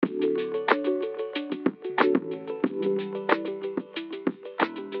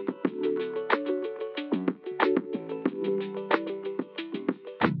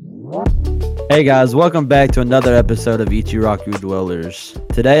Hey guys, welcome back to another episode of Ichiraku Dwellers.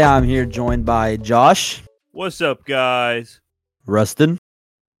 Today I'm here joined by Josh, What's up, guys? Rustin,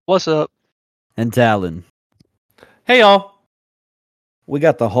 What's up? and Talon. Hey y'all. We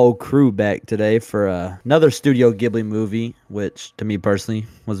got the whole crew back today for another Studio Ghibli movie, which to me personally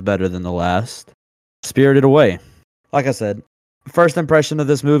was better than the last. Spirited Away. Like I said, first impression of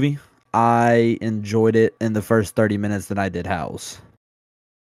this movie, I enjoyed it in the first 30 minutes than I did Howl's.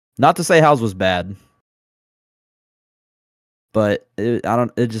 Not to say Howl's was bad, but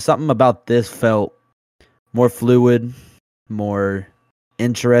it's just something about this felt more fluid, more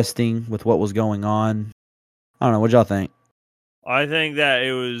interesting with what was going on. I don't know, what y'all think? I think that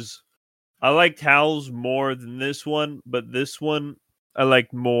I liked Howl's more than this one, but this one I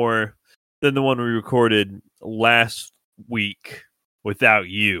liked more than the one we recorded last week without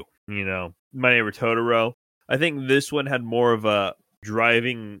you. My Neighbor Totoro. I think this one had more of a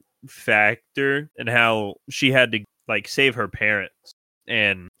driving factor and how she had to save her parents,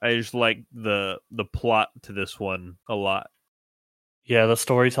 and I just like the plot to this one a lot. Yeah, the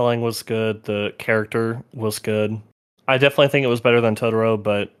storytelling was good. The character was good. I definitely think it was better than Totoro,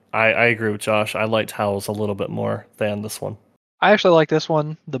 but I agree with Josh. I liked Howl's a little bit more than this one. I actually like this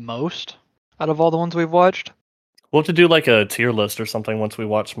one the most out of all the ones we've watched. We'll have to do like a tier list or something once we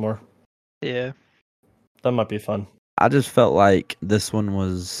watch more. Yeah. That might be fun. I just felt like this one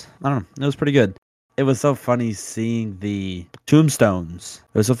was, I don't know, it was pretty good. It was so funny seeing the tombstones.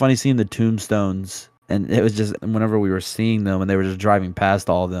 And it was just, whenever we were seeing them and they were just driving past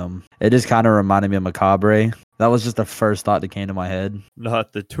all of them, it just kind of reminded me of Macabre. That was just the first thought that came to my head.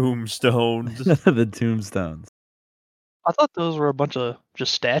 Not the tombstones. The tombstones. I thought those were a bunch of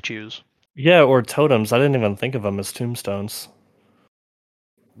just statues. Yeah, or totems. I didn't even think of them as tombstones.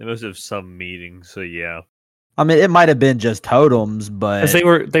 They must have some meaning, so yeah. I mean, it might have been just totems, but...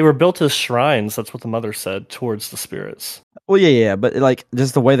 Because they were built as shrines, that's what the mother said, towards the spirits. Well, yeah, but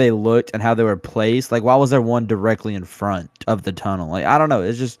just the way they looked and how they were placed, why was there one directly in front of the tunnel? I don't know,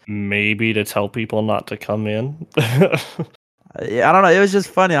 it's just... Maybe to tell people not to come in. I don't know, it was just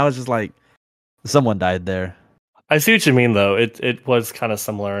funny. I was just like, someone died there. I see what you mean, though. It was kind of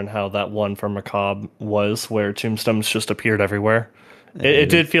similar in how that one from Macabre was, where tombstones just appeared everywhere. It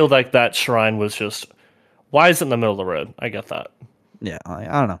did feel like that shrine was just... Why is it in the middle of the road? I get that. Yeah, I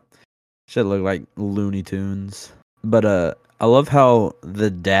don't know. Should look like Looney Tunes. But I love how the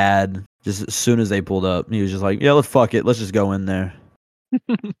dad, just as soon as they pulled up, he was just like, yeah, fuck it. Let's just go in there.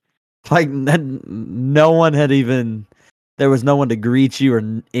 No one had even... There was no one to greet you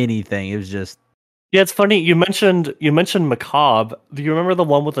or anything. It was just... Yeah, it's funny. You mentioned Macabre. Do you remember the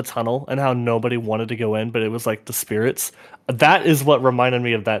one with the tunnel and how nobody wanted to go in, but it was like the spirits? That is what reminded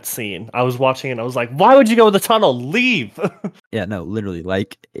me of that scene. I was watching it and I was like, why would you go in the tunnel? Leave! Yeah, no, literally.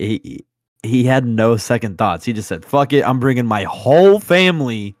 He had no second thoughts. He just said, fuck it. I'm bringing my whole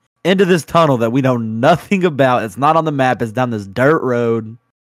family into this tunnel that we know nothing about. It's not on the map. It's down this dirt road.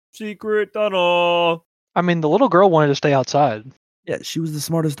 Secret tunnel! I mean, the little girl wanted to stay outside. Yeah, she was the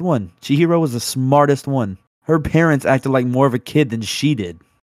smartest one. Chihiro was the smartest one. Her parents acted like more of a kid than she did.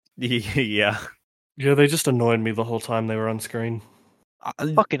 Yeah. Yeah, they just annoyed me the whole time they were on screen.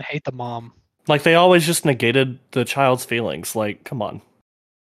 I fucking hate the mom. Like, they always just negated the child's feelings. Like, come on.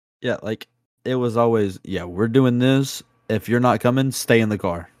 Yeah, it was always, yeah, we're doing this. If you're not coming, stay in the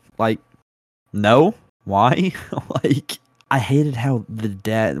car. No? Why? I hated how the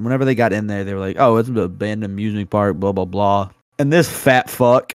dad, whenever they got in there, they were like, oh, it's an abandoned amusement park, blah, blah, blah. And this fat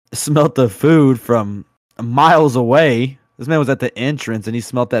fuck smelt the food from miles away. This man was at the entrance and he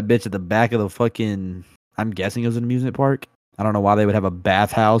smelt that bitch at the back of the fucking... I'm guessing it was an amusement park. I don't know why they would have a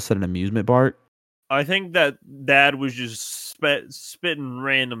bathhouse at an amusement park. I think that dad was just spitting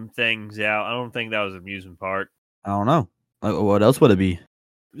random things out. I don't think that was an amusement park. I don't know. What else would it be?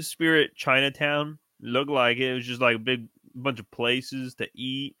 Spirit Chinatown looked like it was just like a big bunch of places to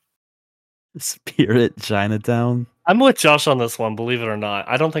eat. Spirit Chinatown? I'm with Josh on this one, believe it or not.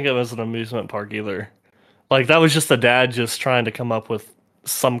 I don't think it was an amusement park either. That was just the dad just trying to come up with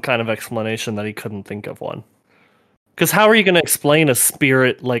some kind of explanation that he couldn't think of one. Because how are you going to explain a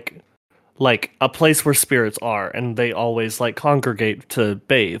spirit, like a place where spirits are, and they always, congregate to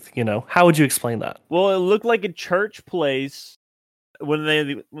bathe, How would you explain that? Well, it looked like a church place when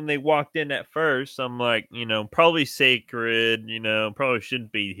they walked in at first. I'm like, probably sacred, probably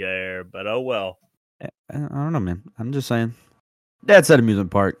shouldn't be there, but oh well. I don't know, man. I'm just saying. Dad said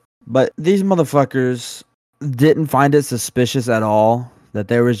amusement park. But these motherfuckers didn't find it suspicious at all that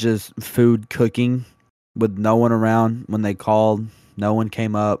there was just food cooking with no one around when they called. No one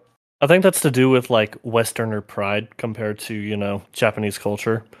came up. I think that's to do with Westerner pride compared to, Japanese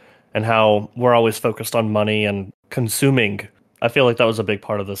culture. and how we're always focused on money and consuming. I feel like that was a big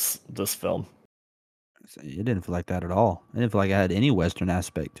part of this film. It didn't feel like that at all. It didn't feel like I had any Western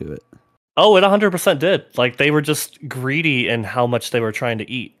aspect to it. Oh, it 100% did. Like, they were just greedy in how much they were trying to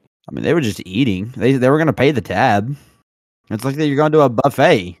eat. I mean, they were just eating. They were going to pay the tab. It's like you're going to a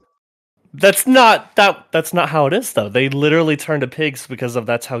buffet. That's not how it is, though. They literally turned to pigs because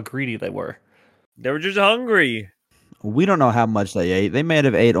that's how greedy they were. They were just hungry. We don't know how much they ate. They may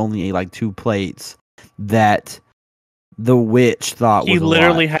have only ate like 2 plates that the witch thought he was a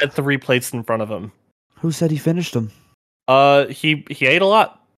literally lot. had 3 plates in front of him. Who said he finished them? He ate a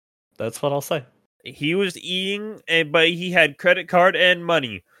lot. That's what I'll say. He was eating, but he had credit card and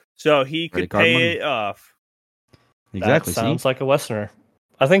money, so he could pay it off. Exactly. That sounds like a Westerner.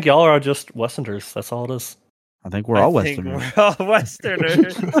 I think y'all are just Westerners. That's all it is. I think we're all Westerners. We're all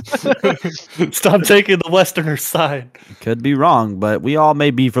Westerners. Stop taking the Westerner side. Could be wrong, but we all may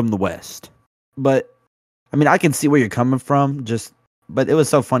be from the West. But I mean, I can see where you're coming from. But it was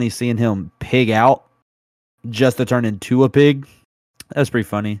so funny seeing him pig out just to turn into a pig. That's pretty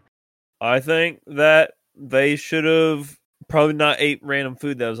funny. I think that they should have probably not ate random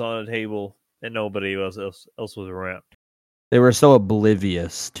food that was on the table and nobody else was around. They were so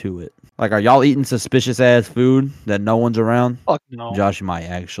oblivious to it. Like, are y'all eating suspicious ass food that no one's around? Fuck no. Josh might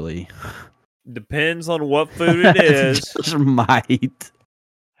actually. Depends on what food it is. Josh might.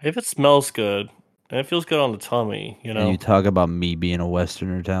 If it smells good and it feels good on the tummy, you know. And you talk about me being a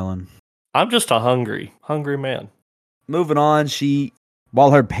Westerner, Talon. I'm just a hungry man. Moving on,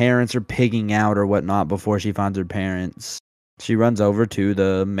 while her parents are pigging out or whatnot before she finds her parents, she runs over to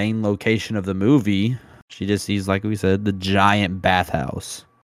the main location of the movie. She just sees, like we said, the giant bathhouse.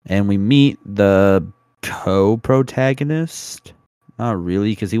 And we meet the co-protagonist. Not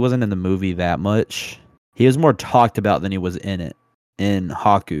really, because he wasn't in the movie that much. He was more talked about than he was in it, in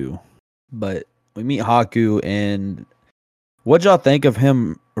Haku. But we meet Haku, and what'd y'all think of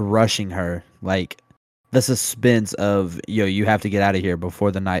him rushing her? Like, the suspense of, you have to get out of here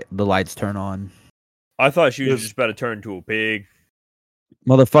before the lights turn on. I thought she was just about to turn into a pig.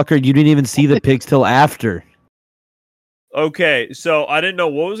 Motherfucker, you didn't even see the pigs till after. Okay, so I didn't know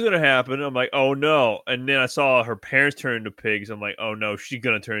what was going to happen. I'm like, oh no. And then I saw her parents turn into pigs. I'm like, oh no, she's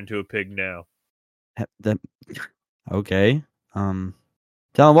going to turn into a pig now. Okay. Tell him,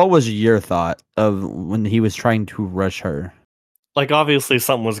 what was your thought of when he was trying to rush her? Like, obviously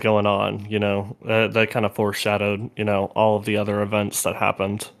something was going on, that kind of foreshadowed, all of the other events that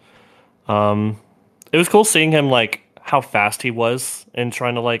happened. It was cool seeing him, like, how fast he was in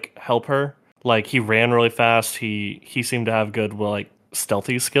trying to, like, help her. Like, he ran really fast. He seemed to have good, like,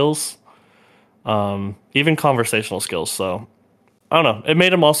 stealthy skills. Even conversational skills. So, I don't know. It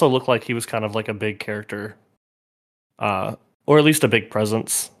made him also look like he was kind of like a big character. Or at least a big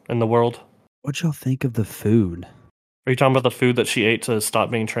presence in the world. What'd y'all think of the food? Are you talking about the food that she ate to stop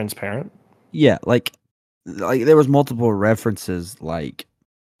being transparent? Yeah, like there was multiple references like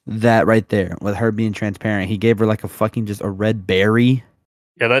that right there with her being transparent. He gave her like just a red berry.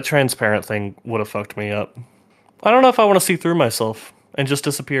 Yeah, that transparent thing would have fucked me up. I don't know if I want to see through myself and just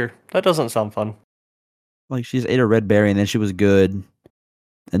disappear. That doesn't sound fun. Like, she just ate a red berry and then she was good.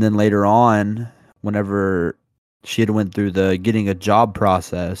 And then later on, whenever she had went through the getting a job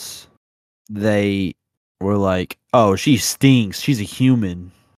process, they were like, oh, she stinks. She's a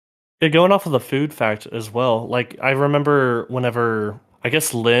human. Yeah, going off of the food fact as well. Like, I remember whenever, I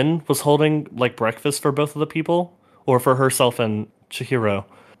guess Lynn was holding, like, breakfast for both of the people, or for herself and Chihiro.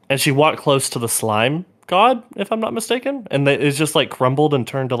 And she walked close to the slime god, if I'm not mistaken. And it's just, like, crumbled and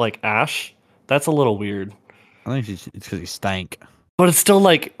turned to, like, ash. That's a little weird. I think it's because he stank. But it's still,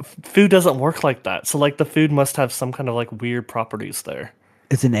 like, food doesn't work like that. So, like, the food must have some kind of, like, weird properties there.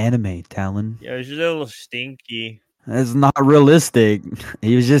 It's an anime, Talon. Yeah, it was just a little stinky. It's not realistic.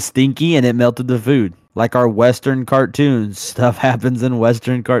 He was just stinky and it melted the food. Like our Western cartoons. Stuff happens in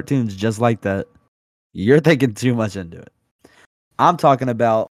Western cartoons just like that. You're thinking too much into it. I'm talking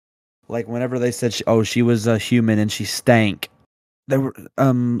about, like, whenever they said, she was a human and she stank.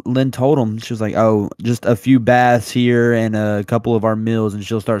 Lynn told him, she was like, oh, just a few baths here and a couple of our meals and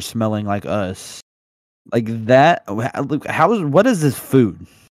she'll start smelling like us. Like that. What is this food?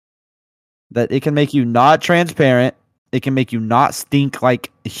 That it can make you not transparent. It can make you not stink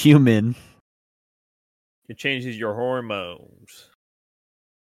like a human. It changes your hormones.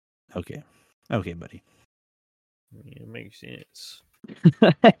 Okay, buddy. Yeah, it makes sense.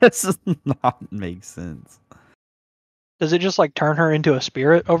 That does not make sense. Does it just like turn her into a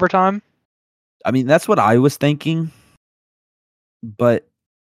spirit over time? I mean, that's what I was thinking. But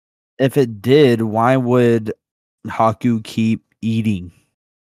if it did, why would Haku keep eating?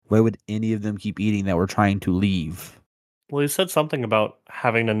 Why would any of them keep eating that were trying to leave? Well, he said something about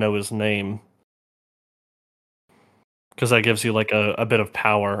having to know his name. Because that gives you like a bit of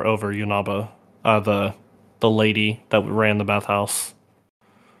power over Yunaba, the lady that ran the bathhouse.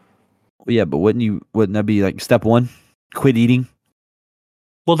 Well, yeah, but wouldn't that be like step one? Quit eating?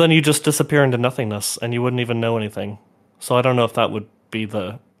 Well, then you just disappear into nothingness, and you wouldn't even know anything. So I don't know if that would be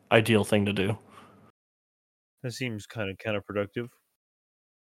the ideal thing to do. That seems kind of counterproductive.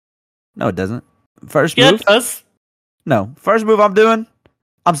 No, it doesn't. First Yeah, move? it does. No. First move I'm doing,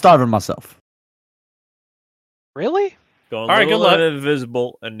 I'm starving myself. Really? Going All right, little good luck.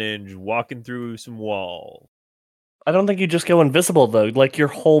 invisible and then just walking through some wall. I don't think you just go invisible, though. Like, your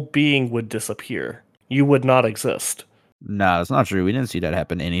whole being would disappear. You would not exist. No, that's not true. We didn't see that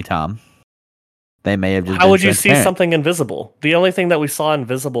happen anytime. They may have just How been would you see transparent. something invisible? The only thing that we saw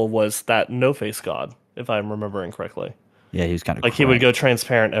invisible was that no-face god, if I'm remembering correctly. Yeah, he was kind of Like, he would go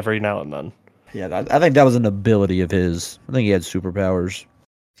transparent every now and then. Yeah, I think that was an ability of his. I think he had superpowers.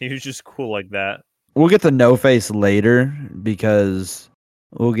 He was just cool like that. We'll get to No Face later because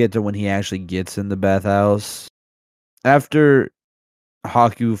we'll get to when he actually gets in the bathhouse. After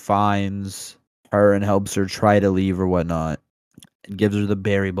Haku finds her and helps her try to leave or whatnot, and gives her the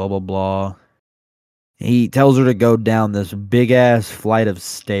berry, blah, blah, blah. He tells her to go down this big ass flight of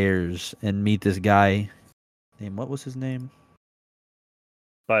stairs and meet this guy. What was his name?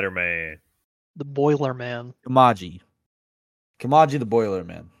 Spider-Man. The Boiler Man. Kamaji the Boiler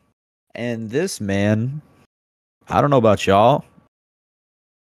Man. And this man, I don't know about y'all,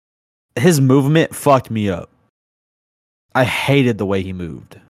 his movement fucked me up. I hated the way he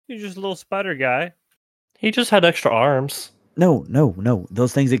moved. He's just a little spider guy. He just had extra arms. No.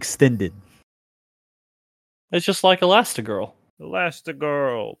 Those things extended. It's just like Elastigirl.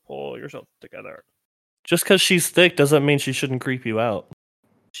 Elastigirl, pull yourself together. Just because she's thick doesn't mean she shouldn't creep you out.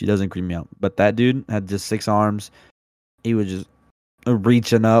 She doesn't creep me out. But that dude had just 6 arms. He was just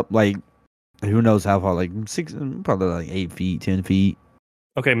reaching up, like, who knows how far, like 6, probably like 8 feet, 10 feet.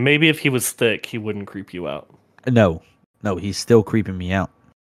 Okay, maybe if he was thick, he wouldn't creep you out. No, he's still creeping me out.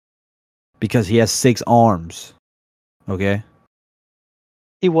 Because he has 6 arms. Okay?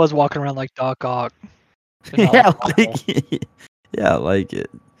 He was walking around like Doc Ock. Yeah, like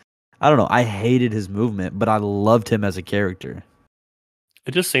it. I don't know. I hated his movement, but I loved him as a character.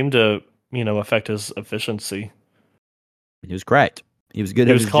 It just seemed to, affect his efficiency. He was cracked. He was good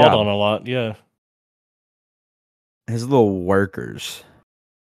He at was his called job. on a lot, yeah. His little workers.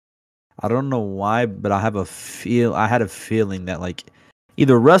 I don't know why, but I had a feeling that like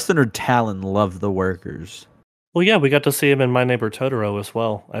either Rustin or Talon loved the workers. Well, yeah, we got to see him in My Neighbor Totoro as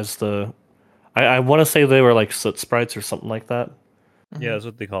well as the. I want to say they were like soot sprites or something like that. Yeah, that's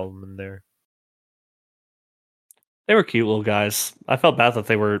what they call them in there. They were cute little guys. I felt bad that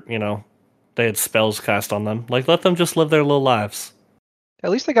they were, they had spells cast on them. Like, let them just live their little lives. At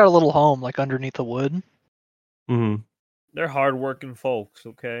least they got a little home, like underneath the wood. Hmm. They're hardworking folks,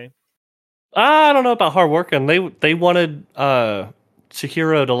 okay? I don't know about hard work, and they wanted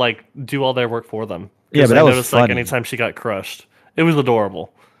Chihiro to like do all their work for them. Yeah, but I that was noticed like funny. anytime she got crushed, it was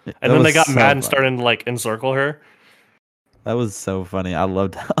adorable. That And then was they got so mad and funny. started to like encircle her. That was so funny. I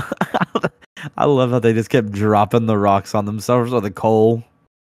loved I love how they just kept dropping the rocks on themselves or the coal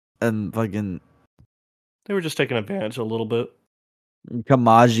and fucking They were just taking advantage a little bit.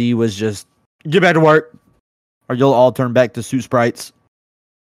 Kamaji was just get back to work or you'll all turn back to suit sprites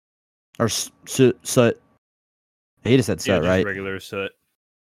or soot. He just said Yeah, soot, just right? regular soot.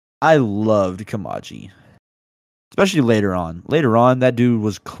 I loved Kamaji. Especially later on. Later on, that dude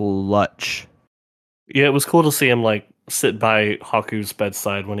was clutch. Yeah, it was cool to see him like sit by Haku's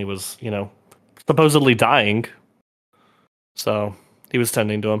bedside when he was, supposedly dying. So he was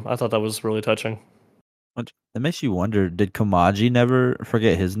tending to him. I thought that was really touching. It makes you wonder, did Kamaji never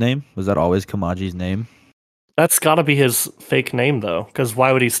forget his name? Was that always Kamaji's name? That's got to be his fake name though, because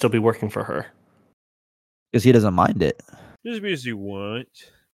why would he still be working for her? Because he doesn't mind it. Just because you want.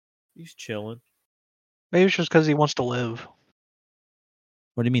 He's chilling. Maybe it's just because he wants to live.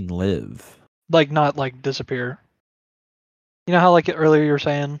 What do you mean live? Like, not like disappear. You know how like earlier you were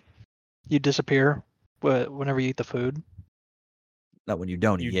saying you disappear whenever you eat the food? Not when you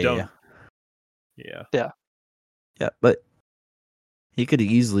don't You eat. Yeah, don't. yeah. Yeah. Yeah, but he could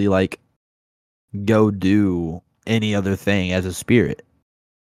easily like go do any other thing as a spirit.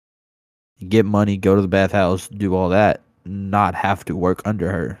 Get money, go to the bathhouse, do all that, not have to work under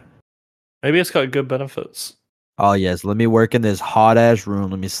her. Maybe it's got good benefits. Oh yes, let me work in this hot ass room.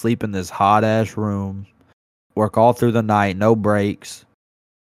 Let me sleep in this hot ass room. Work all through the night, no breaks.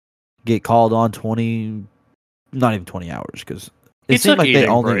 Get called on 20, not even 20 hours because He seemed took like they eating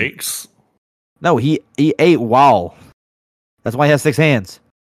only. breaks. No, he ate while. That's why he has 6 hands.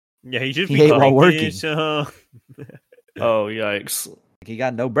 Yeah, he just He be ate while cranking working. it, so- Oh, yikes. He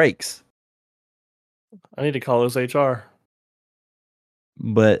got no breaks. I need to call his HR.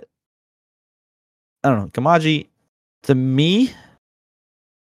 But I don't know. Kamaji, to me,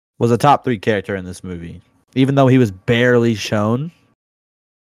 was a top 3 character in this movie, even though he was barely shown.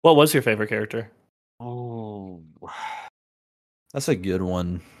 What was your favorite character? Oh, that's a good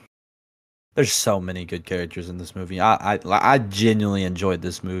one. There's so many good characters in this movie. I genuinely enjoyed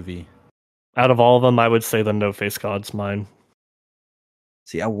this movie. Out of all of them, I would say the No Face God's mine.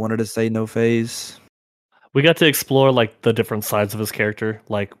 See, I wanted to say No Face. We got to explore like the different sides of his character.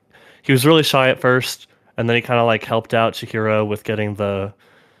 Like he was really shy at first, and then he kind of like helped out Chihiro with getting the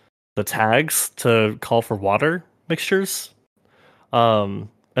tags to call for water mixtures.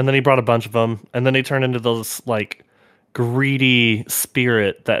 And then he brought a bunch of them, and then he turned into this like greedy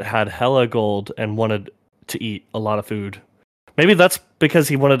spirit that had hella gold and wanted to eat a lot of food. Maybe that's because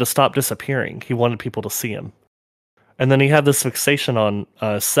he wanted to stop disappearing. He wanted people to see him. And then he had this fixation on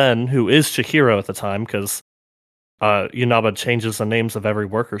Sen, who is Chihiro at the time, because Yunaba changes the names of every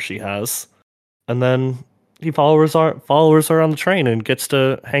worker she has. And then he follows her on the train and gets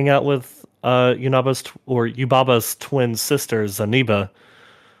to hang out with Yubaba's twin sister, Zaniba.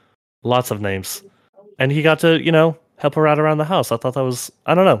 Lots of names. And he got to, help her out around the house. I thought that was,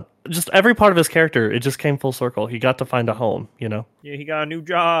 I don't know, just every part of his character, it just came full circle. He got to find a home, Yeah, he got a new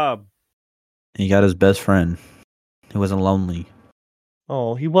job. He got his best friend. He wasn't lonely.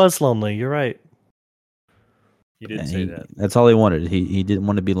 Oh, he was lonely. You're right. He did say that. That's all he wanted. He didn't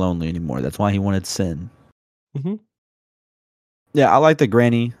want to be lonely anymore. That's why he wanted Sin. Mm-hmm. Yeah, I like the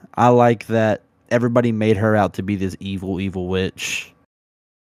granny. I like that everybody made her out to be this evil witch.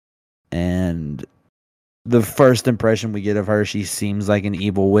 And the first impression we get of her, she seems like an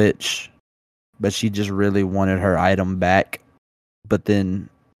evil witch, but she just really wanted her item back. But then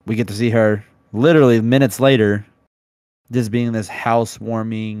we get to see her literally minutes later just being this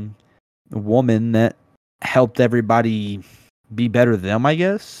housewarming woman that helped everybody be better them, I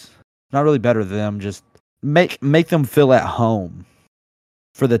guess. Not really better them, just make them feel at home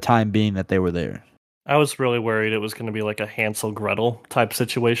for the time being that they were there. I was really worried it was going to be like a Hansel Gretel type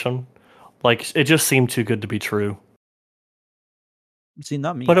situation. Like, it just seemed too good to be true. See,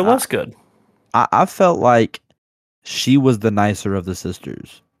 not me. But it was good. I felt like she was the nicer of the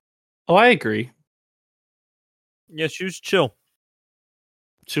sisters. Oh, I agree. Yeah, she was chill.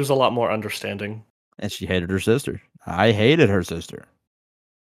 She was a lot more understanding. And she hated her sister. I hated her sister.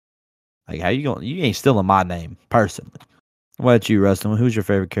 Like, how you going? You ain't stealing my name, personally. What about you, Rustin? Who's your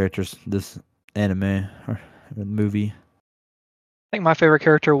favorite characters this anime or movie? I think my favorite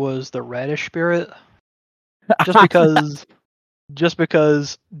character was the radish spirit. Just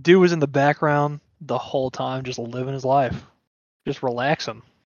because dude was in the background the whole time, just living his life, just relaxing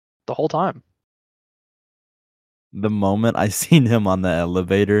the whole time. The moment I seen him on the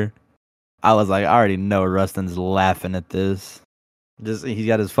elevator, I was like, I already know Rustin's laughing at this. Just he's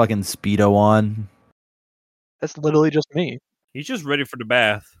got his fucking Speedo on. That's literally just me. He's just ready for the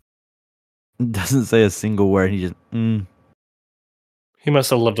bath. Doesn't say a single word. He just He must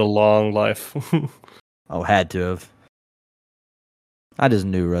have lived a long life. Oh, had to have. I just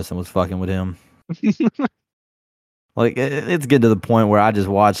knew Rustin was fucking with him. Like, it's getting to the point where I just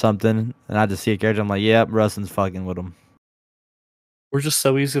watch something and I just see a character. I'm like, yep, Rustin's fucking with him. We're just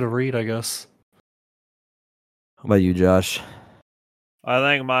so easy to read, I guess. How about you, Josh? I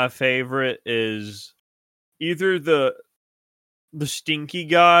think my favorite is either the stinky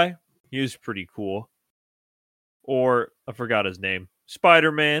guy. He was pretty cool. Or, I forgot his name.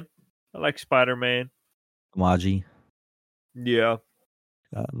 Spider-Man. I like Spider-Man. Kamaji. Yeah.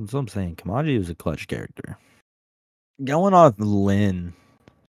 That's what I'm saying. Kamaji was a clutch character. Going off Lynn.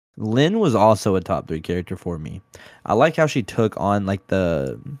 Lynn was also a top 3 character for me. I like how she took on like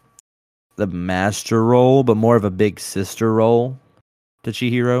the master role, but more of a big sister role to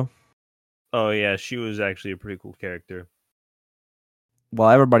Chihiro. Oh, yeah. She was actually a pretty cool character.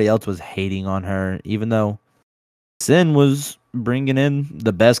 While everybody else was hating on her, even though Sin was bringing in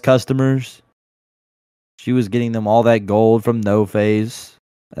the best customers. She was getting them all that gold from No Face.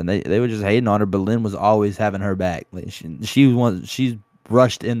 And they were just hating on her, but Lynn was always having her back. Like she's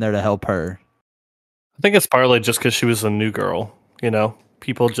rushed in there to help her. I think it's partly just because she was a new girl.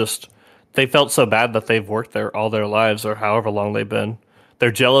 People they felt so bad that they've worked there all their lives or however long they've been.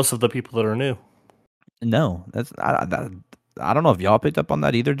 They're jealous of the people that are new. No, I don't know if y'all picked up on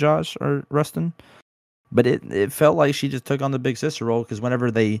that either, Josh or Rustin. But it felt like she just took on the big sister role because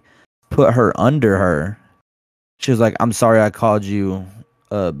whenever they put her under her, She was like, "I'm sorry, I called you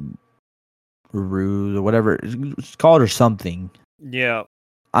rude or whatever. Just called her something. Yeah.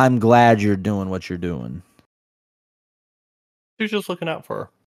 I'm glad you're doing what you're doing." She's just looking out for her.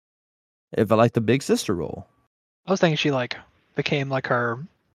 It felt like the big sister role. I was thinking she like became like her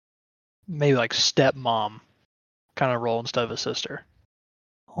maybe like stepmom kind of role instead of a sister.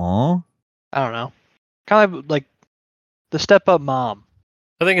 Huh? I don't know. Kind of like the step up mom.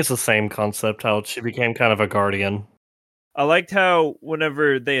 I think it's the same concept, how she became kind of a guardian. I liked how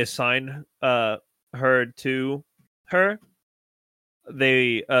whenever they assigned her to her,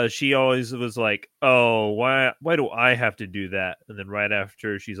 she always was like, "Oh, why do I have to do that?" And then right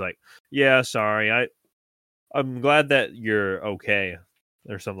after she's like, "Yeah, sorry. I'm glad that you're okay,"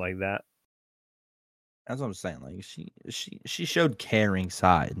 or something like that. That's what I'm saying. Like she showed caring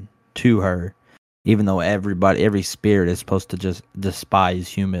side to her, even though every spirit is supposed to just despise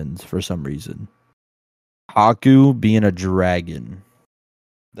humans for some reason. Haku being a dragon.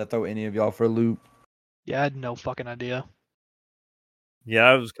 That throw any of y'all for a loop? Yeah, I had no fucking idea. Yeah,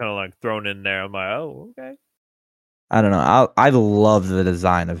 I was kind of like thrown in there. I'm like, "Oh, okay." I don't know. I love the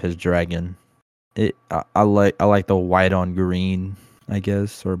design of his dragon. I like the white on green, I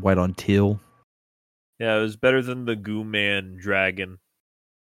guess, or white on teal. Yeah, it was better than the Goo Man dragon.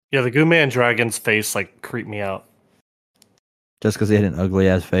 Yeah, the Goo Man dragon's face like creeped me out. Just because he had an ugly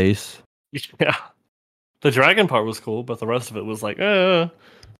ass face. Yeah. The dragon part was cool, but the rest of it was like, Kind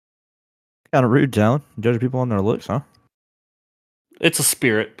of rude, Talon. Judging people on their looks, huh? It's a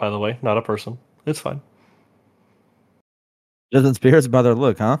spirit, by the way, not a person. It's fine. Judging spirits by their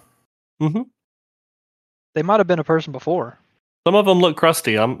look, huh? Mm-hmm. They might have been a person before. Some of them look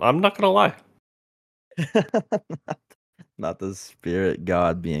crusty. I'm not gonna lie. Not the spirit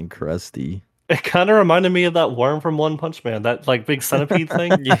god being crusty. It kind of reminded me of that worm from One Punch Man, that like big centipede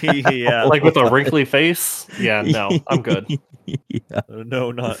thing, Yeah. like with a wrinkly face. Yeah, no, I'm good. Yeah.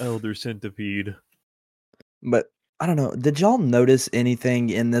 No, not Elder Centipede. But I don't know. Did y'all notice anything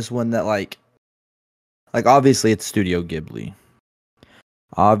in this one that like obviously it's Studio Ghibli.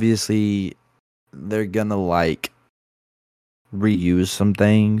 Obviously they're gonna like reuse some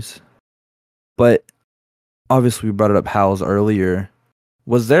things. But obviously we brought it up Howl's earlier.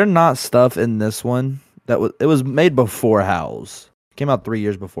 Was there not stuff in this one that was made before Howl's? It came out 3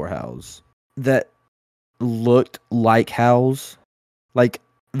 years before Howl's. That looked like Howl's? Like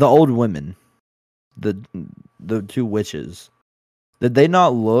the old women. The two witches. Did they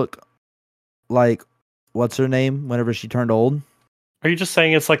not look like what's her name whenever she turned old? Are you just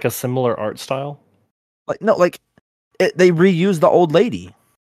saying it's like a similar art style? Like no, like they reused the old lady.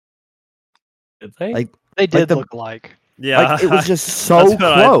 Did they? Like They did the- look like. Yeah, like it was just so that's what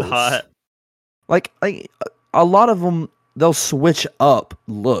I close. thought. Like a lot of them they'll switch up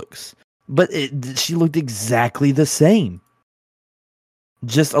looks, but she looked exactly the same.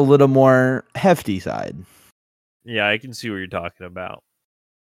 Just a little more hefty side. Yeah, I can see what you're talking about.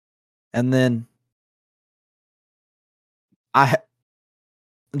 And then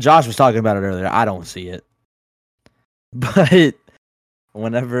Josh was talking about it earlier. I don't see it. But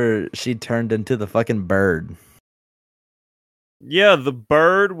whenever she turned into the fucking bird. Yeah, the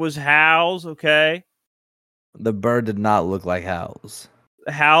bird was Hal's, okay? The bird did not look like Hal's.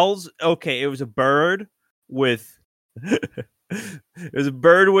 Hal's, okay, it was a bird with it was a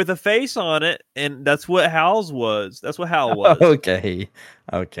bird with a face on it, and that's what Hal's was. That's what Hal was. Okay.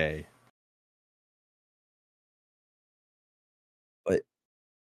 But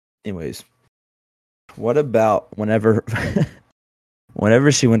anyways, what about whenever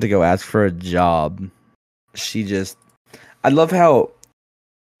she went to go ask for a job, I love how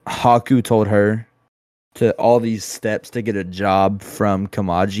Haku told her to all these steps to get a job from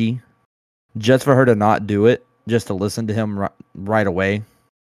Kamaji, just for her to not do it, just to listen to him right away.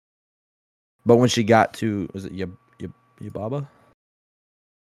 But when she got to, was it Yubaba?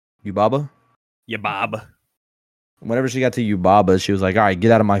 Yeah, Bob. Whenever she got to Yubaba, she was like, "All right,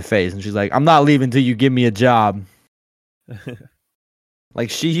 get out of my face." And she's like, "I'm not leaving till you give me a job."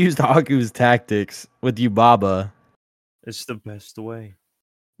 Like, she used Haku's tactics with Yubaba. It's the best way.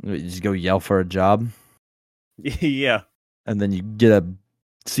 You just go yell for a job, Yeah. and then you get a...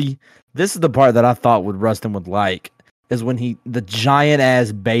 See, this is the part that I thought Rustin would like, is when the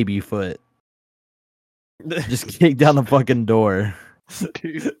giant-ass baby foot just kicked down the fucking door.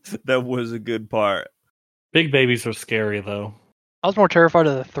 Dude. That was a good part. Big babies are scary though. I was more terrified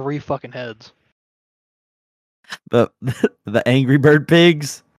of the 3 fucking heads. The Angry Bird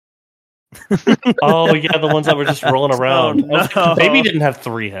pigs. Oh yeah, the ones that were just rolling around. Oh, I was like, no. the baby didn't have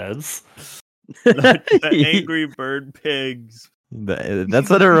 3 heads. The Angry Bird pigs. That's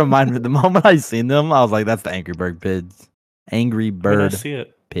what it reminded me. The moment I seen them, I was like, "That's the Angry Bird pigs, Angry I mean, I Bird see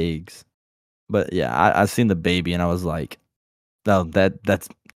it. pigs." But yeah, I seen the baby, and I was like, "No, that's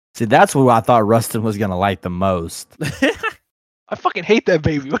that's what I thought Rustin was gonna like the most." I fucking hate that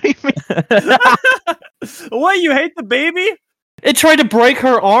baby. What do you mean? What, you hate the baby? It tried to break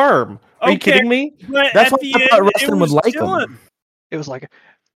her arm. Are you Okay. kidding me? But That's at why the I end, thought it Rustin would was like chilling. him. It was like,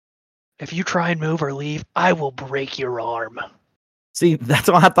 if you try and move or leave, I will break your arm. See, that's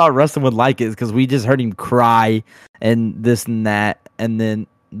why I thought Rustin would like it, is because we just heard him cry and this and that, and then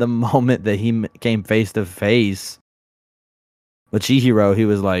the moment that he came face to face with Chihiro, he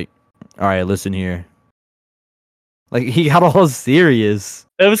was like, "All right, listen here." Like, he got all serious.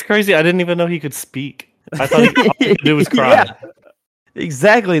 It was crazy. I didn't even know he could speak. I thought all he could do was cry. Yeah,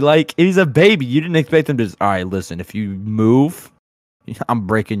 exactly. Like, he's a baby. You didn't expect him to just, "All right, listen, if you move, I'm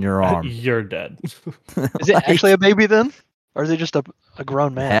breaking your arm." You're dead. Is it actually a baby then? Or is it just a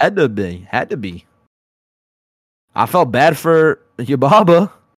grown man? Had to be. Had to be. I felt bad for Yubaba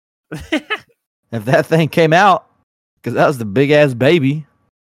if that thing came out, because that was the big ass baby.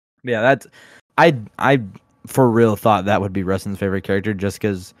 Yeah, that's I for real thought that would be Rustin's favorite character, just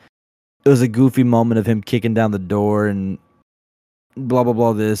because it was a goofy moment of him kicking down the door and blah blah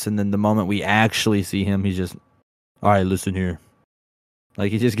blah this, and then the moment we actually see him, he's just, "All right, listen here."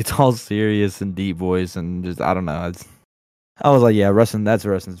 Like, he just gets all serious and deep voice, and just, I don't know. I was like, yeah, Rustin, that's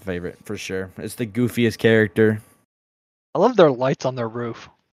Rustin's favorite for sure. It's the goofiest character. I love their lights on their roof,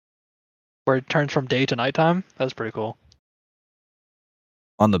 where it turns from day to nighttime. That's pretty cool.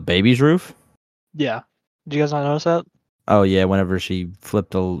 On the baby's roof? Yeah. Did you guys not notice that? Oh yeah, whenever she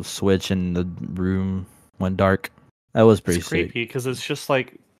flipped a switch and the room went dark. That was pretty It's sick. creepy because it's just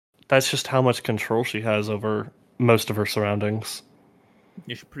like that's just how much control she has over most of her surroundings.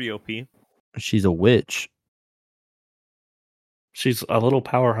 Yeah, she's pretty OP. She's a witch. She's a little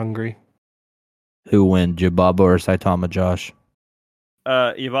power hungry. Who win, Jibaba or Saitama, Josh?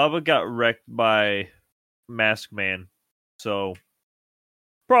 Yubaba got wrecked by Mask Man, so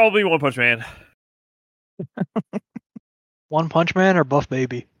probably One Punch Man. One Punch Man or Buff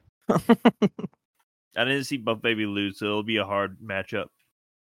Baby? I didn't see Buff Baby lose, so it'll be a hard matchup.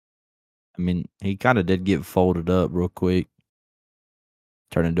 I mean, he kind of did get folded up real quick.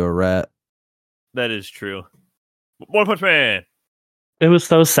 Turned into a rat. That is true. One Punch Man. It was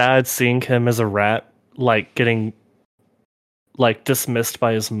so sad seeing him as a rat, like getting like dismissed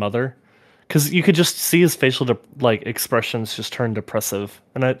by his mother, because you could just see his facial expressions just turn depressive,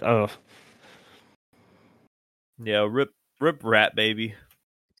 and Yeah, rip Rat Baby.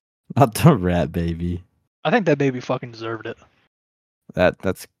 Not the rat baby. I think that baby fucking deserved it.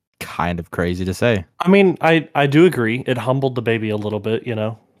 That's kind of crazy to say. I mean, I do agree. It humbled the baby a little bit, you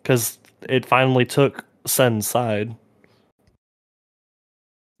know, because it finally took Sen's side.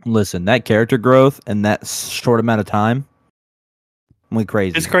 Listen, that character growth in that short amount of time went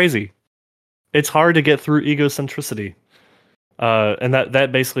crazy. It's crazy. It's hard to get through egocentricity, and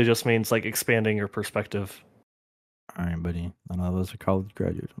that basically just means like expanding your perspective. All right, buddy. None of those are college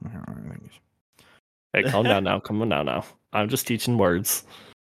graduates. Hey, calm down now. Come on now. I'm just teaching words.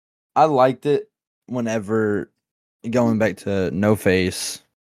 I liked it whenever, going back to No Face,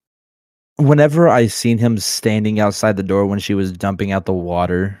 whenever I seen him standing outside the door when she was dumping out the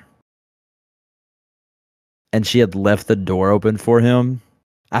water and she had left the door open for him.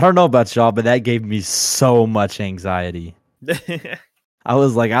 I don't know about y'all, but that gave me so much anxiety. I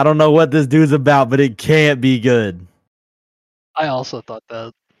was like, I don't know what this dude's about, but it can't be good. I also thought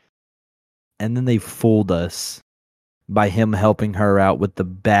that. And then they fooled us by him helping her out with the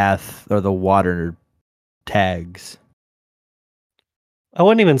bath or the water tags. I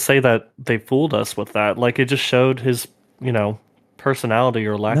wouldn't even say that they fooled us with that. Like, it just showed his, personality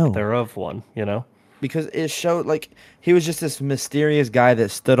or lack thereof Because it showed, like, he was just this mysterious guy that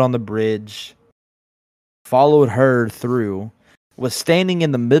stood on the bridge, followed her through, was standing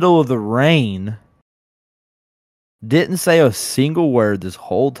in the middle of the rain, didn't say a single word this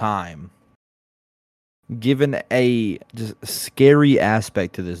whole time, given a just scary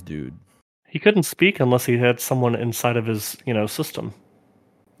aspect to this dude. He couldn't speak unless he had someone inside of his, system.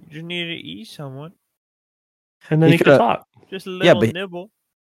 You just needed to eat someone. And then he could talk. Just a little nibble.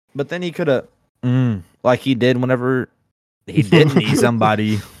 But then he could have, like he did whenever he didn't eat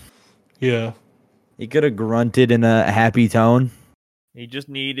somebody. Yeah. He could have grunted in a happy tone. He just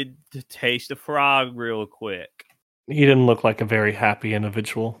needed to taste a frog real quick. He didn't look like a very happy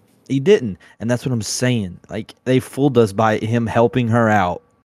individual. He didn't. And that's what I'm saying. Like, they fooled us by him helping her out.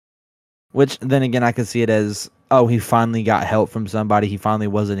 Which, then again, I could see it as, oh, he finally got help from somebody. He finally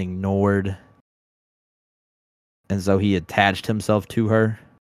wasn't ignored. and so he attached himself to her,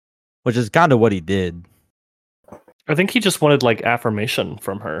 which is kind of what he did. I think he just wanted like affirmation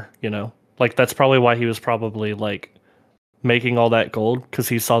from her, Like that's probably why he was probably like making all that gold, because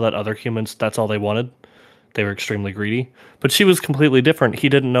he saw that other humans, that's all they wanted. They were extremely greedy. But she was completely different. He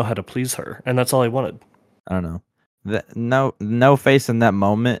didn't know how to please her, and that's all he wanted. I don't know. No face in that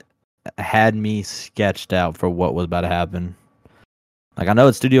moment had me sketched out for what was about to happen. Like, I know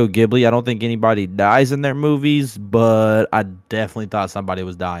it's Studio Ghibli. I don't think anybody dies in their movies, but I definitely thought somebody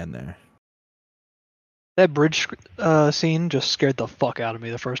was dying there. That bridge scene just scared the fuck out of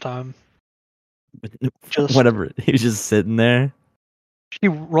me the first time. Just Whatever. He was just sitting there. She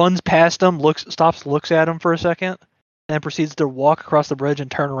runs past him, stops, looks at him for a second, and then proceeds to walk across the bridge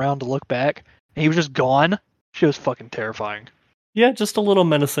and turn around to look back. And he was just gone. She was fucking terrifying. Yeah, just a little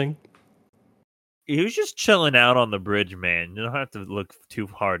menacing. He was just chilling out on the bridge, man. You don't have to look too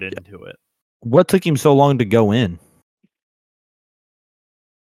hard into it. What took him so long to go in?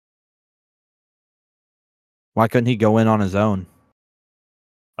 Why couldn't he go in on his own?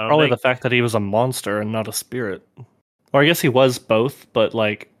 Probably the fact that he was a monster and not a spirit. Or I guess he was both, but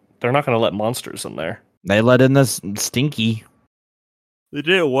like they're not going to let monsters in there. They let in this Stinky. They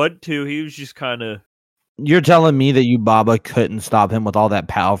didn't want to. He was just kind of... You're telling me that Yubaba couldn't stop him with all that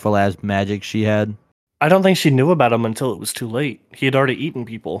powerful ass magic she had? I don't think she knew about him until it was too late. He had already eaten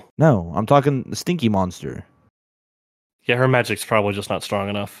people. No, I'm talking the Stinky monster. Yeah, her magic's probably just not strong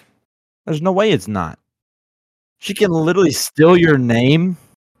enough. There's no way it's not. She can literally steal your name,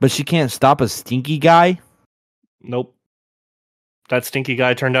 but she can't stop a stinky guy? Nope. That stinky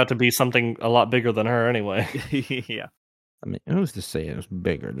guy turned out to be something a lot bigger than her anyway. Yeah. I mean, who's to say it was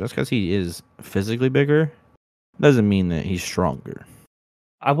bigger? Just because he is physically bigger doesn't mean that he's stronger.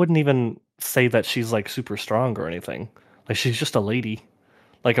 I wouldn't even say that she's like super strong or anything. Like she's just a lady.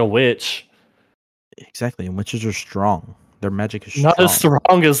 Like a witch. Exactly, and witches are strong. Their magic is strong. Not as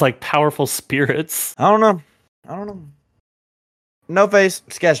strong as like powerful spirits. I don't know. No Face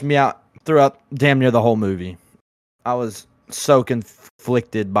sketched me out throughout damn near the whole movie. I was so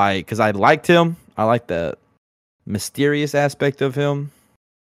conflicted by it because I liked him. I liked the mysterious aspect of him,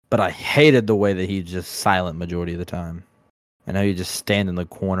 but I hated the way that he's just silent majority of the time. And how you just stand in the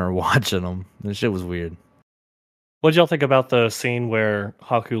corner watching him. This shit was weird. What'd y'all think about the scene where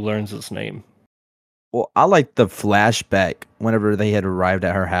Haku learns his name? Well, I liked the flashback whenever they had arrived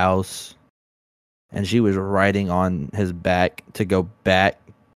at her house and she was riding on his back to go back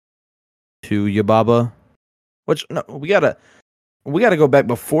to Yubaba. Which, no, we gotta go back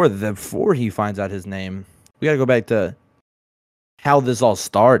before he finds out his name. We gotta go back to how this all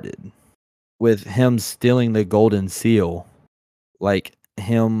started with him stealing the golden seal. Like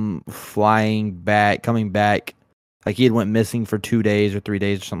him flying back, coming back. Like he had went missing for 2 days or 3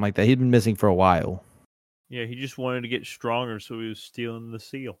 days or something like that. He'd been missing for a while. Yeah, he just wanted to get stronger, so he was stealing the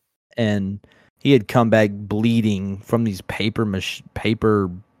seal. And he had come back bleeding from these paper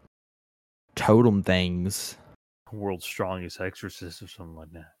totem things. World's strongest exorcist or something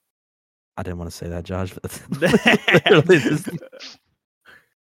like that. I didn't want to say that, Josh. But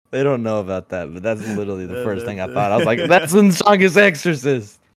they don't know about that, but that's literally the first thing I thought. I was like, that's the strongest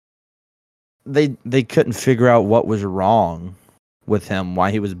exorcist. They couldn't figure out what was wrong with him,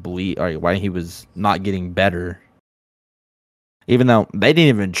 why he was why he was not getting better. Even though they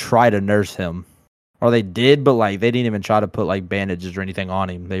didn't even try to nurse him. Or they did, but like they didn't even try to put like bandages or anything on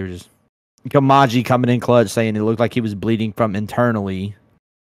him. They were just Kamaji coming in clutch saying it looked like he was bleeding from internally.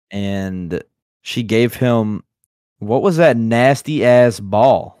 And she gave him, what was that nasty ass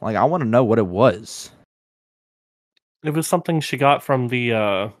ball? Like, I want to know what it was. It was something she got from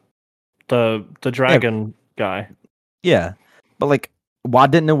the dragon guy. Yeah, but like, why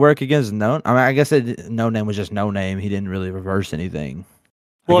didn't it work against No? I mean, I guess No Name was just No Name. He didn't really reverse anything.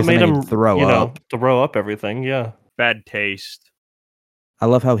 Well, it made him throw up. Throw up everything. Yeah, bad taste. I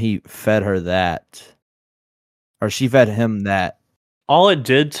love how he fed her that, or she fed him that. All it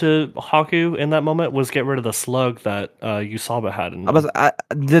did to Haku in that moment was get rid of the slug that Yusaba had in them.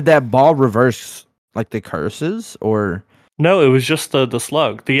 Did that ball reverse like the curses, or no? It was just the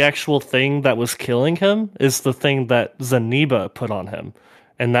slug. The actual thing that was killing him is the thing that Zaniba put on him,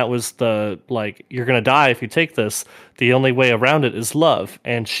 and that was the like, you're gonna die if you take this. The only way around it is love,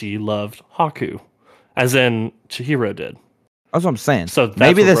 and she loved Haku, as in Chihiro did. That's what I'm saying. So that's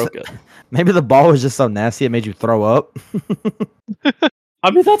maybe the ball was just so nasty it made you throw up.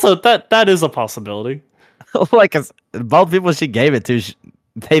 I mean, that is a possibility. Like, both people she gave it to,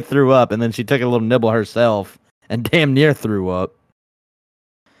 they threw up, and then she took a little nibble herself and damn near threw up.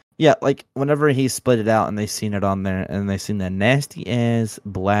 Yeah, like whenever he split it out and they seen it on there, and they seen that nasty ass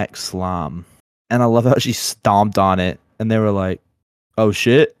black slime, And I love how she stomped on it, and they were like, "Oh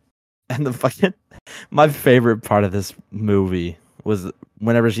shit!" And the fucking my favorite part of this movie was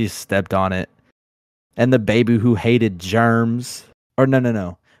whenever she stepped on it, and the baby who hated germs. Or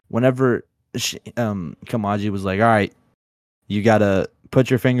no. Whenever Kamaji was like, "All right, you gotta put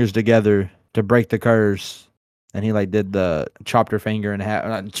your fingers together to break the curse," and he like did the chopped her finger in half,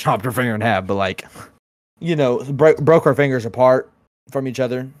 not chopped her finger in half, but like, broke her fingers apart from each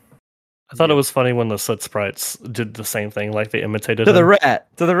other. I thought it was funny when the Soot Sprites did the same thing, like they imitated To the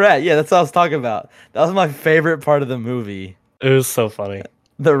him. rat. Yeah, that's what I was talking about. That was my favorite part of the movie. It was so funny.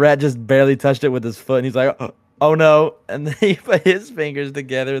 The rat just barely touched it with his foot, and he's like, "Oh no!" And then he put his fingers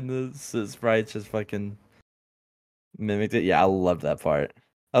together, and the Soot Sprites just fucking mimicked it. Yeah, I loved that part.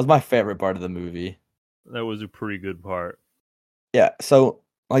 That was my favorite part of the movie. That was a pretty good part. Yeah, so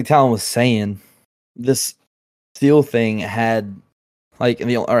like Talon was saying, this steel thing had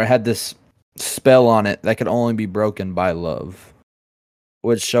had this spell on it that could only be broken by love,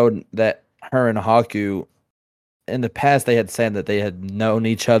 which showed that her and Haku, in the past, they had said that they had known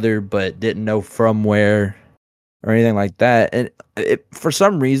each other but didn't know from where or anything like that. And for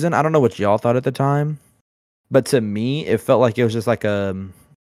some reason, I don't know what y'all thought at the time, but to me, it felt like it was just like someone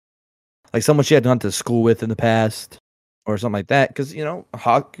she had gone to school with in the past or something like that. Because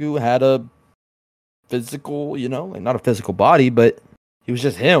Haku had a physical, like not a physical body, but he was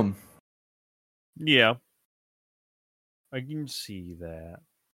just him. Yeah. I can see that.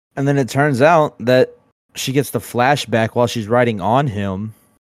 And then it turns out that she gets the flashback while she's riding on him.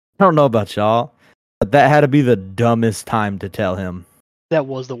 I don't know about y'all, but that had to be the dumbest time to tell him. That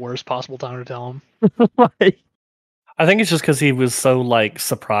was the worst possible time to tell him. I think it's just because he was so like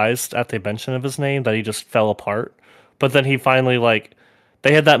surprised at the mention of his name that he just fell apart. But then he finally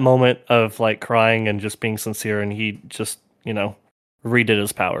they had that moment of like crying and just being sincere, and he just redid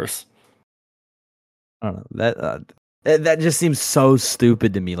his powers. I don't know. That just seems so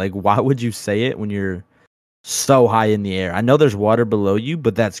stupid to me. Like, why would you say it when you're so high in the air? I know there's water below you,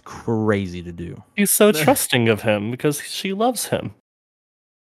 but that's crazy to do. He's so trusting of him because she loves him.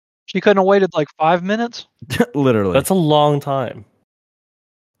 She couldn't have waited like 5 minutes? Literally. That's a long time.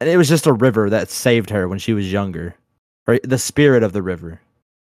 And it was just a river that saved her when she was younger. Right? The spirit of the river.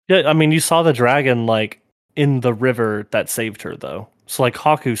 Yeah, I mean, you saw the dragon in the river that saved her, though. So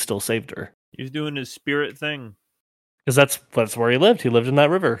Haku still saved her. He's doing his spirit thing. Because that's where he lived. He lived in that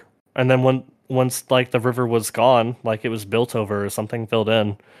river. And then once the river was gone, it was built over or something filled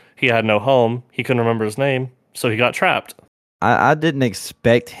in, he had no home. He couldn't remember his name, so he got trapped. I didn't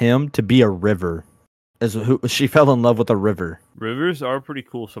expect him to be a river. She fell in love with a river. Rivers are pretty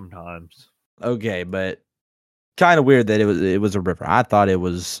cool sometimes. Okay, but kind of weird that it was a river. I thought it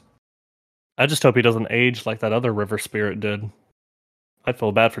was. I just hope he doesn't age like that other river spirit did. I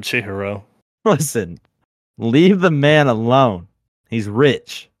feel bad for Chihiro. Listen, leave the man alone. He's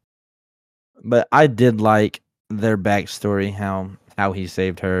rich. But I did like their backstory, how he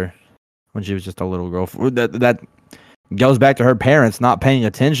saved her when she was just a little girl. That goes back to her parents not paying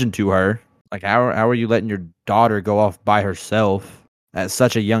attention to her. Like, how are you letting your daughter go off by herself at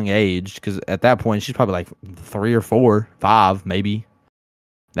such a young age? Because at that point, she's probably like 3 or 4, 5, maybe.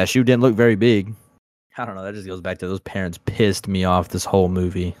 That shoe didn't look very big. I don't know. That just goes back to those parents pissed me off this whole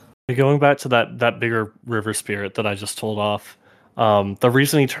movie. Going back to that bigger river spirit that I just told off, the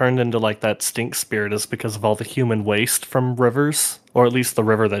reason he turned into that stink spirit is because of all the human waste from rivers, or at least the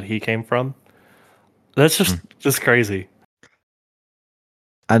river that he came from. That's just crazy.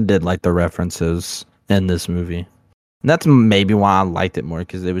 I did like the references in this movie. And that's maybe why I liked it more,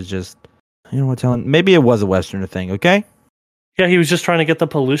 because it was just, maybe it was a Westerner thing, okay? Yeah, he was just trying to get the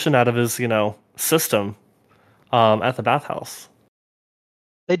pollution out of his, system at the bathhouse.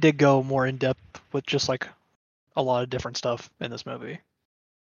 They did go more in depth with just a lot of different stuff in this movie.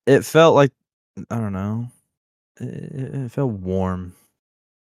 It felt like, I don't know, it felt warm,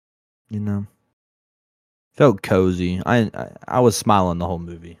 felt cozy. I was smiling the whole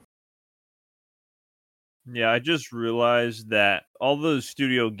movie. Yeah, I just realized that all those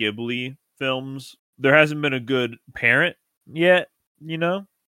Studio Ghibli films, there hasn't been a good parent yet,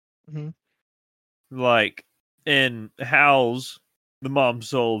 Mm-hmm. Like in Howl's, the mom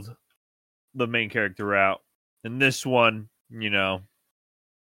sold the main character out. In this one, they're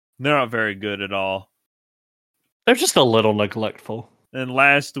not very good at all. They're just a little neglectful. And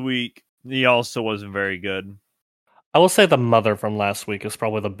last week, he also wasn't very good. I will say the mother from last week is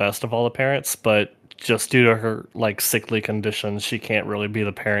probably the best of all the parents, but just due to her sickly conditions, she can't really be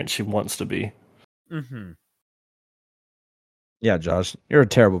the parent she wants to be. Mm-hmm. Yeah, Josh, you're a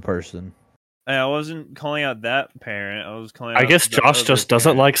terrible person. I wasn't calling out that parent. I was calling. I out guess the Josh other just doesn't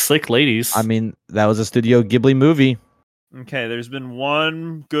parent. like sick ladies. I mean, that was a Studio Ghibli movie. Okay, there's been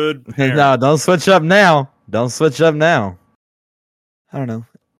one good parent. No, don't switch up now. Don't switch up now. I don't know.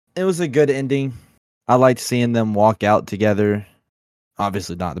 It was a good ending. I liked seeing them walk out together.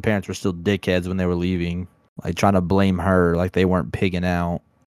 Obviously not. The parents were still dickheads when they were leaving. Like trying to blame her like they weren't pigging out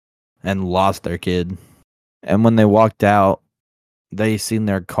and lost their kid. And when they walked out, they seen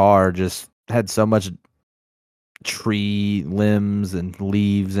their car just had so much tree limbs and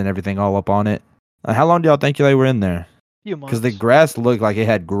leaves and everything all up on it. How long do y'all think they were in there? Few months. Because the grass looked like it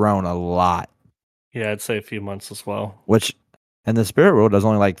had grown a lot. Yeah, I'd say a few months as well. Which, in the spirit world, was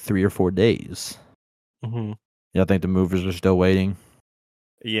only like 3 or 4 days. Mm-hmm. Y'all think the movers are still waiting?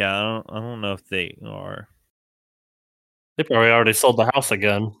 Yeah, I don't know if they are. They probably already sold the house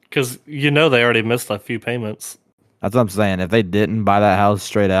again because they already missed a few payments. That's what I'm saying. If they didn't buy that house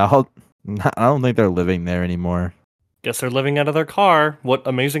straight out, I don't think they're living there anymore. Guess they're living out of their car. What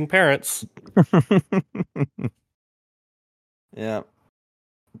amazing parents. Yeah.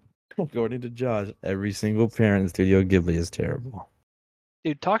 According to Josh, every single parent in Studio Ghibli is terrible.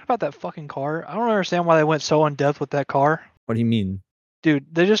 Dude, talk about that fucking car. I don't understand why they went so in depth with that car. What do you mean? Dude,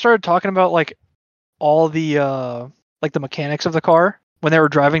 they just started talking about like all the like the mechanics of the car when they were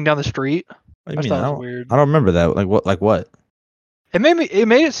driving down the street. What do you I mean? thought it was weird. I don't remember that. Like what? Like what? It made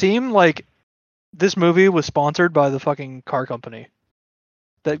it seem like this movie was sponsored by the fucking car company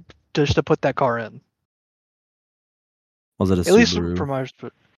that just to put that car in. Was it a At least Subaru? from my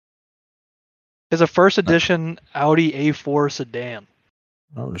perspective. It's a first edition Audi A4 sedan.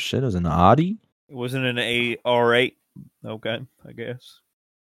 Oh shit! It was an Audi. It wasn't an AR8. Okay, I guess.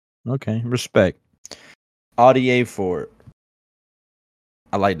 Okay, respect. Audi A4.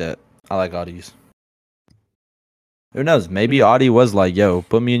 I like that. I like Audis. Who knows? Maybe Audi was like, "Yo,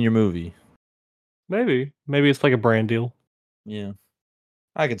 put me in your movie." Maybe it's like a brand deal. Yeah,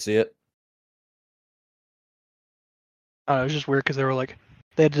 I could see it. I don't know, it was just weird because they were like,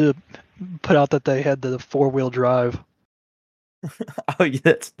 they had to put out that they had the 4-wheel drive. Oh yeah,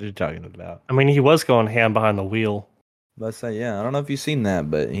 that's what you're talking about. I mean, he was going ham behind the wheel. Let's say, yeah. I don't know if you've seen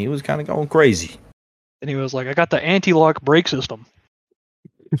that, but he was kind of going crazy. And he was like, I got the anti-lock brake system.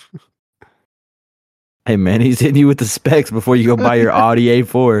 Hey man, he's hitting you with the specs before you go buy your Audi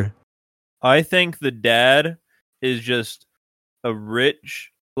A4. I think the dad is just a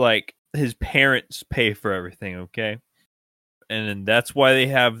rich, like his parents pay for everything, okay? And then that's why they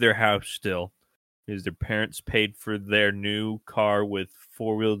have their house still. Is their parents paid for their new car with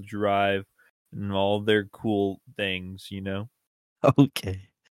 4-wheel drive and all their cool things, Okay.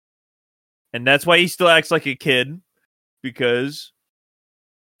 And that's why he still acts like a kid, because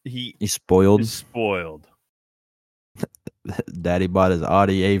he He's spoiled. is spoiled. Daddy bought his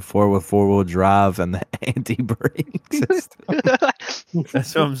Audi A4 with 4-wheel drive and the anti-brake system.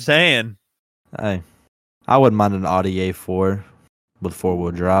 That's what I'm saying. Hey, I wouldn't mind an Audi A4 with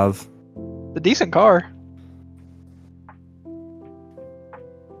 4-wheel drive. A decent car.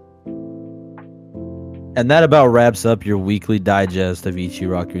 And that about wraps up your weekly digest of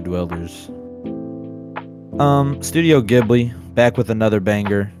Ichiraku Dwellers. Studio Ghibli, back with another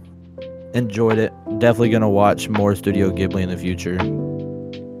banger. Enjoyed it. Definitely gonna watch more Studio Ghibli in the future.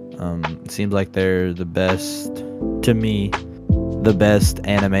 Seems like they're the best, to me, the best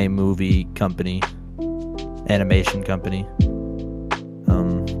anime movie company, animation company.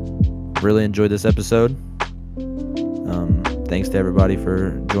 Really enjoyed this episode. Thanks to everybody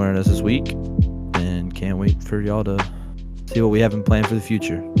for joining us this week, and can't wait for y'all to see what we have in plan for the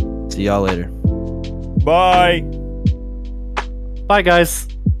future. See y'all later. Bye. Bye, guys.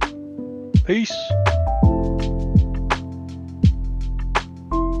 Peace.